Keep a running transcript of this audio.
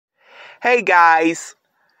Hey guys,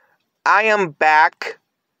 I am back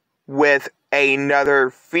with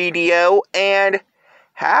another video and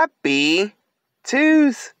happy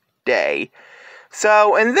Tuesday.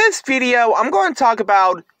 So in this video, I'm going to talk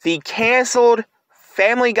about the canceled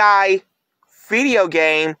Family Guy video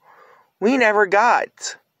game we never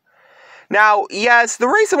got. Now, yes, the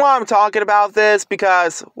reason why I'm talking about this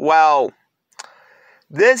because, well,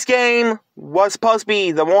 this game was supposed to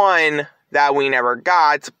be the one that we never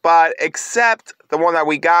got, but except the one that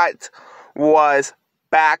we got was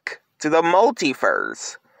Back to the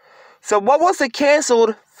Multiverse. So what was the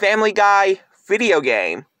canceled Family Guy video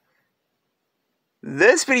game?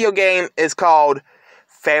 This video game is called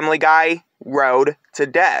Family Guy Road to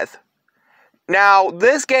Death. Now,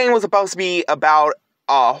 this game was supposed to be about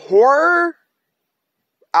a horror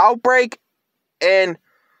outbreak in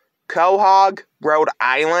Quahog, Rhode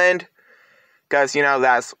Island, because,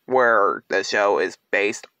 that's where the show is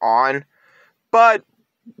based on. But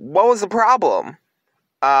what was the problem?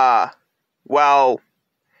 Well,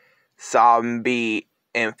 zombie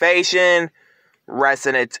invasion,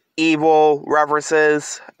 Resident Evil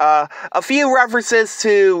references, a few references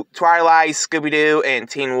to Twilight, Scooby-Doo, and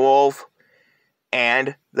Teen Wolf,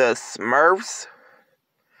 and the Smurfs.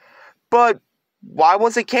 But why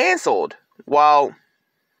was it canceled? Well,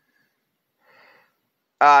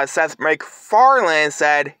 Seth MacFarlane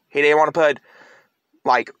said he didn't want to put,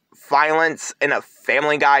 violence in a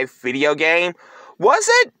Family Guy video game. Was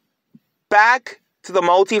it Back to the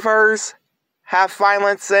Multiverse have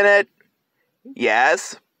violence in it?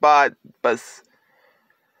 Yes, but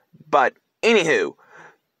anywho,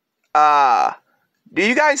 do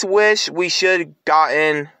you guys wish we should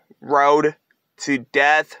gotten Road to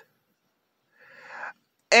Death?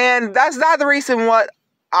 And that's not the reason what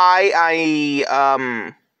I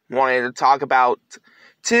wanted to talk about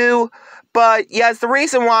too, but yes, the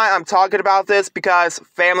reason why I'm talking about this because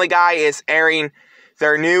Family Guy is airing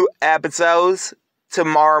their new episodes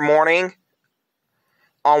tomorrow morning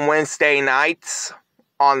on Wednesday nights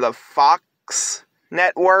on the Fox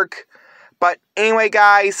network. But anyway,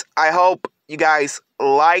 guys, I hope you guys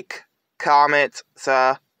like, comment,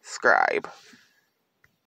 subscribe.